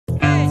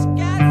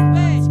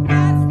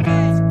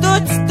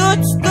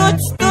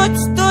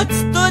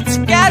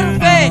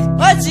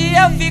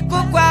eu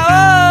fico com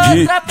a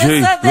outra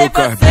pensando em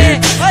você.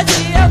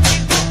 Hoje eu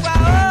fico com a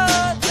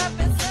outra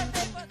pensando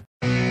em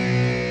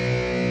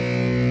você.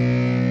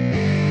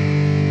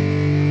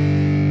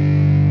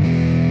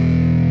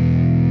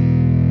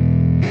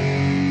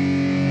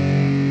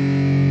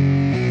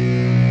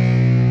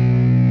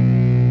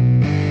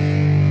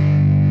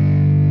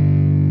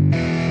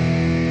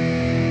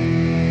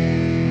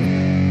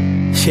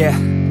 Yeah,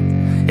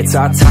 it's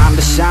our time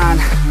to shine.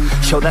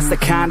 Show that's the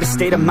kind of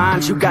state of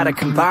mind you gotta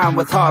combine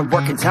with hard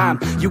work and time.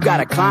 You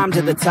gotta climb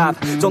to the top.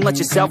 Don't let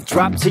yourself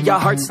drop till your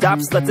heart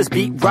stops. Let this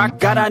beat rock.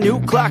 Got a new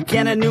clock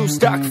and a new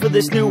stock for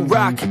this new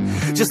rock.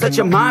 Just let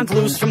your mind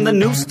loose from the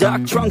new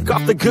stock. Drunk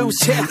off the goose,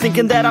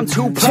 thinking that I'm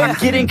too pop.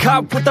 Getting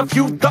caught with a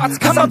few thoughts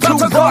cause I'm too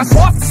lost.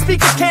 Off the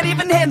speakers can't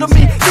even handle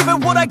me.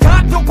 Giving what I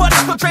got,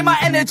 nobody's gonna drain my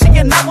energy.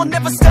 And I will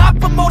never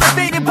stop, I'm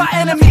motivated by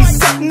enemies.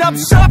 Setting up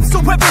shop so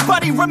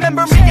everybody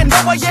remember me. And no,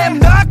 I am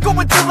not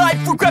going through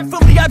life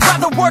regretfully. I'd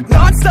rather work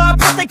non-stop,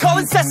 what they call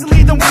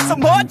incessantly, than work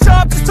some odd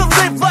job just to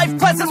live life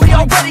pleasantly.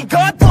 Already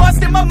got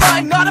lost in my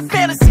mind, not a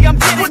fantasy, I'm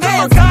getting with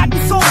all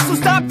forgotten souls, so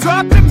stop,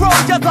 drop, and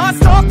roll. You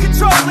lost all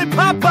control and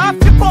pop off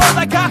your ball.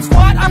 I got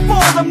squat, I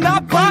fold, I'm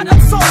not bought,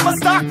 I'm sold. My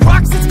stock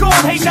rocks, it's gold.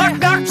 Hey, knock,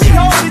 knock, she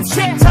home. It's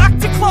shit, talk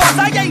to close.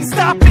 I ain't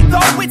stopping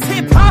though, it's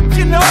hip-hop,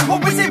 you know. Or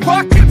is it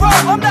rock and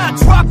roll? I'm not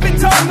dropping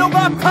down, no,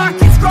 my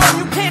pocket's grown.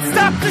 You can't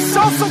stop the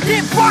show, so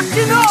get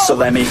rockin' on. So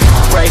let me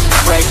break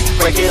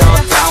it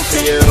all down for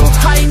you.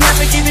 I ain't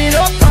never giving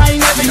up, I ain't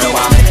never You know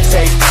giving I'm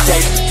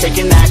up.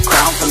 taking that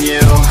crown from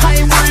you. I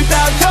ain't worried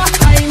about you,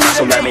 I ain't never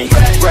So let me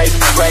break.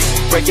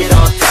 break it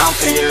all down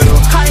for you.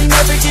 I ain't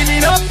never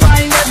giving up,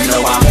 I ain't never You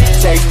know giving I'm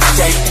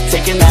up.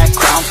 taking that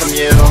crown from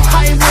you.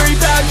 I ain't worried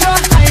about you,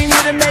 I ain't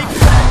here to make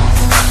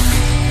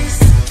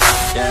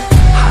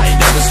I ain't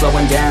never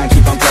slowing down,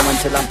 keep on going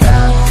till I'm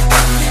found.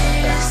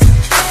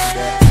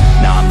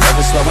 No, I'm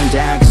never slowing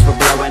down, cause we're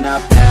blowing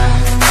up now.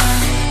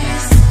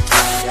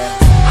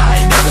 I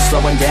ain't never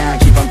slowing down,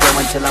 keep on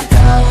going till I'm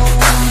found.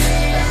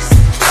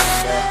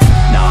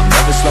 No, I'm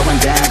never slowing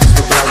down, cause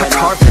we're blowing up.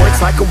 Hard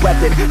words like a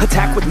weapon,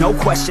 attack with no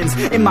questions.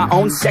 In my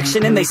own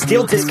section and they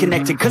still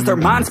disconnected, cause their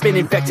mind's been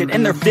infected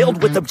and they're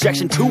filled with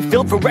objection. Too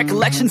filled for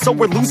recollection, so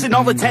we're losing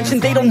all attention.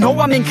 They don't know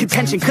I'm in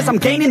contention, cause I'm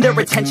gaining their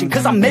attention.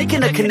 Cause I'm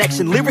making a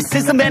connection,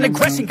 lyricism and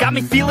aggression got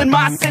me feeling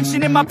my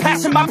ascension. In my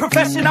passion, my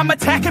profession, I'm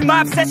attacking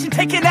my obsession.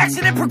 Taking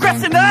action and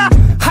progressing,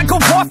 I go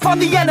off on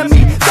the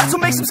enemy, that's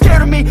what makes them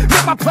scared of me.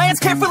 Make my plans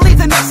carefully,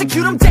 then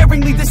execute them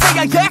daringly. They say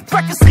I act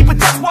recklessly, but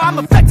that's why I'm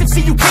effective.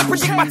 See, you can't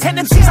predict my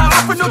tendencies, I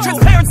offer no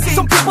transparency.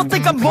 Some people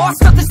think I'm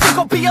lost, others think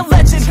I'll be a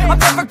legend. I'm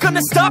never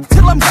gonna stop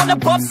till I'm one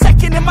above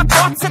second. And my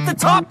thoughts at the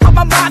top, but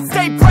my mind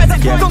stay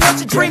present. Don't let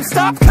your dreams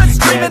stop, cause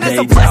dreaming is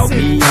a blessing.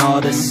 They tell me all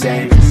the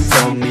same,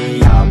 told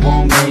me I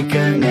won't make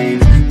a name.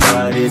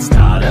 But it's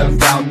not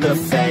about the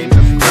fame,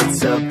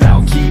 it's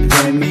about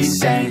keeping me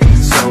sane.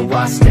 So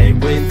I stay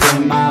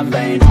within my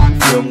lane,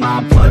 feel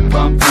my blood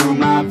pump through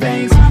my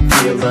veins.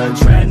 Feel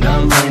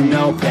adrenaline,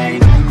 no pain,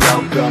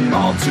 welcome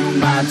all to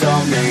my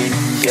domain.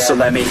 So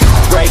let me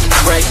break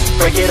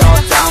it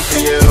all down for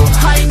you.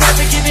 I ain't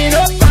never giving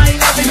up, I ain't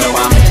never You know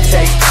giving I'm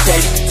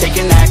up.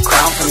 taking that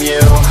crown from you.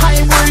 I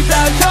ain't worried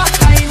about you,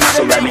 I ain't never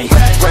So let me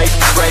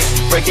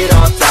break it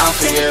all down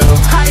for you.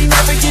 I ain't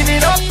never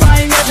giving up,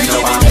 I ain't never You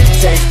know giving I'm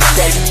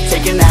up.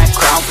 taking that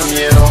crown from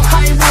you.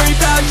 I ain't worried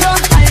about you,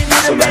 I ain't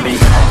never So let me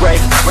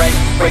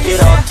break it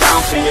all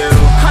down for you.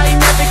 I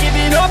ain't never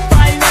giving up,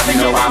 I ain't never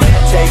You know giving I'm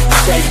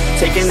up.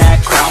 taking that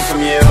crown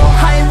from you.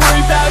 I ain't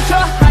worried about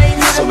you, I ain't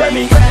never So let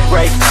me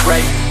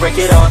break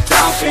it all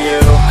down for you.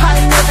 I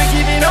ain't never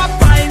giving up,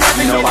 I ain't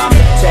never You know giving I'm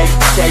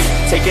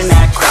up. taking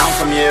that crown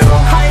from you.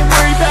 I ain't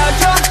worried about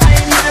you, I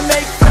ain't here to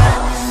make friends.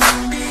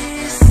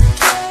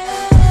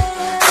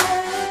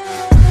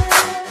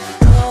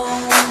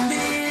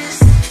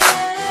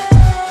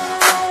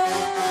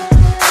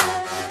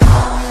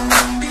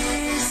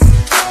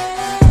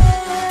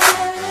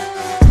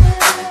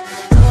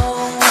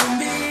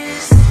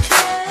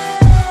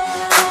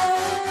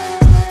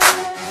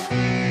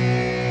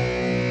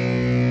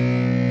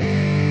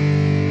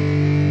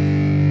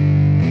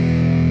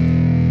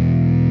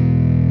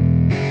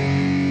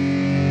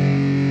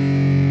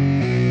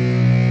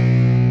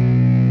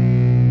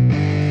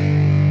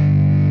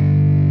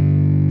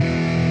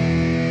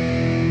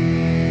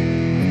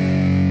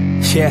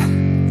 Yeah,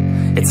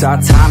 it's our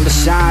time to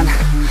shine.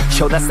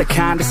 Show that's the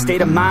kind of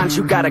state of mind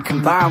you gotta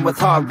combine with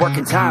hard work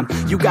and time.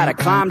 You gotta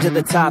climb to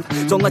the top.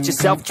 Don't let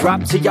yourself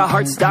drop till your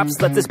heart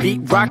stops. Let this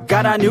beat rock.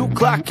 Got a new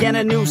clock and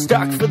a new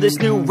stock for this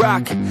new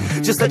rock.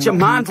 Just let your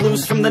mind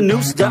loose from the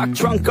new stock.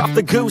 Drunk off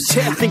the goose,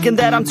 thinking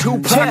that I'm too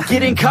pop.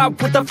 Getting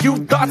caught with a few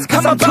thoughts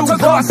cause I'm too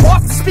lost.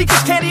 Off the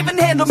speakers can't even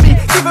handle me.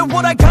 Giving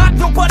what I got,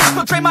 nobody's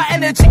gonna drain my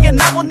energy.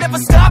 And I will never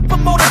stop,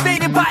 I'm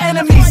motivated by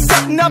enemies.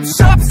 Setting up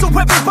shop so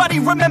everybody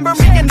remember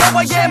me. And no,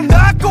 I am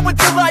not going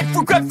through life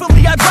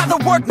regretfully. I'd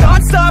rather work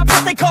non-stop,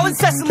 what they call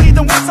incessantly,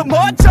 than work some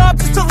odd job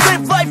just to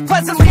live life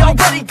pleasantly.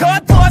 Already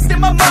got lost in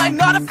my mind,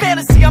 not a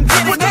fantasy, I'm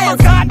getting with all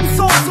forgotten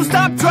souls, so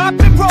stop, drop,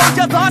 and roll.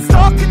 You lost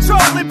all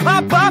control and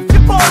pop off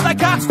your ball. I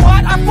got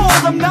squat, I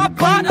fall, I'm not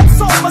bought, I'm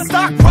sold. My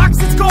stock rocks,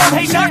 it's gold.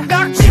 Hey, knock,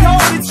 knock, me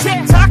home. It's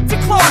shit, talk to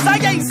close. I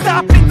ain't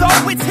stopping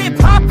though, it's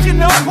hip-hop, you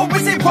know. Or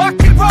is it rock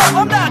and roll?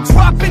 I'm not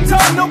dropping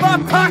down, no, my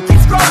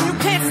pocket's grown. You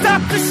can't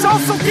stop the show,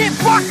 so get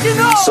rockin'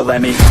 on. So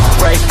let me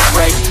break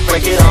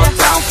it all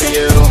down for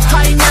you.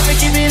 I ain't never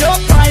giving up,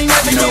 I ain't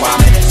never You know giving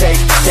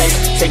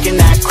I'm taking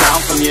that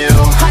crown from you.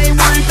 I ain't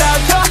worried about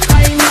you, I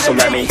ain't never So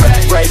let me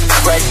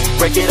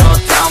break it all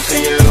down for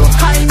you.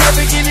 I ain't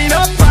never giving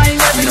up, I ain't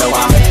never You know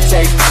giving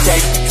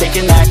I'm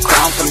taking that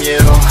crown from you.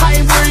 I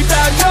ain't worried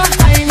about you,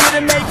 I ain't here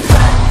to make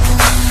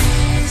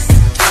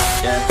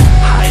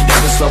I ain't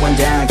never slowing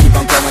down, keep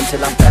on going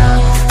till I'm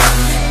found.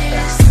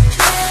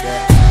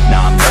 No,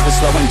 I'm never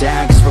slowing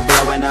down, cause we're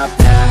blowing up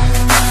now.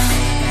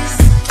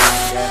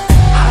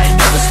 I ain't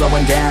never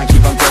slowing down,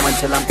 keep on going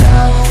till I'm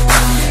down.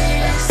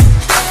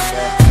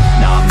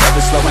 No, I'm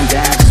never slowing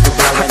down, cause we're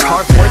blowing up. I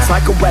carve words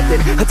like a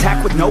weapon,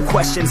 attack with no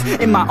questions.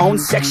 In my own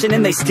section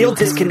and they still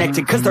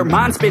disconnected, cause their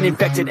mind's been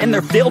infected and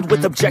they're filled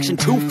with objection.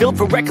 Too filled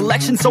for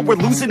recollection, so we're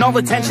losing all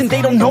attention.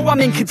 They don't know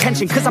I'm in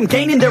contention, cause I'm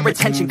gaining their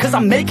attention, cause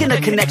I'm making a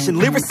connection.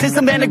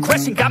 Lyricism and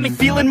aggression got me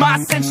feeling my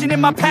ascension.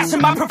 In my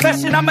passion, my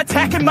profession, I'm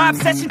attacking my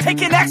obsession,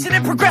 taking action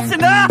and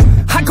progressing.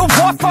 I go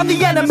off on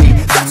the enemy,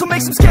 that's what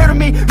makes them scared of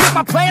me. Make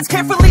my plans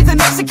carefully, then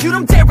execute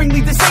them daringly.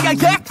 They say I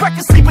act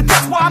recklessly, but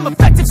that's why I'm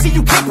effective. See,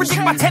 you can't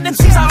predict my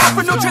tendencies, I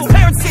offer no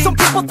transparency. Some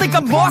people think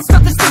I'm lost,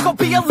 others think I'll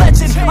be a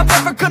legend. I'm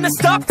never gonna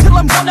stop till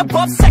I'm one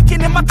above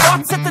second. And my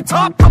thoughts at the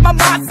top, but my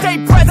mind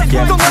stay present.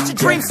 Don't let your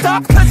dreams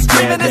stop, cause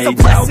dreaming is a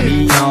blessing.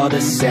 They doubt me all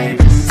the same,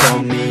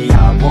 told me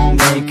I won't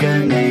make a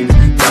name.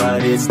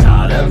 But it's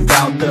not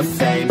about the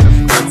fame,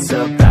 it's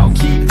about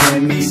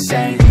keeping me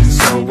sane.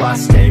 So I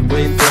stay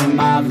within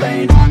my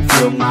lane,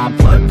 feel my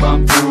blood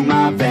pump through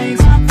my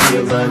veins.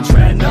 Feel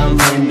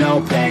adrenaline,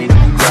 no pain,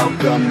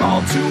 welcome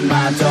all to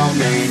my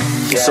domain.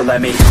 So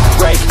let me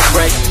break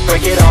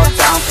it all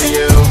down for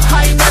you.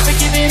 I ain't never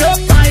giving up,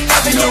 I ain't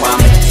never You know giving I'm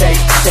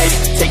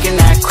up. taking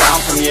that crown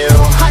from you.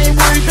 I ain't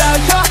worried about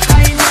you, I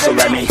ain't never So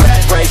let me giving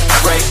up.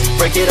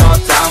 break it all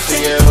down for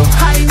you.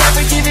 I ain't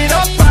never giving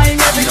up,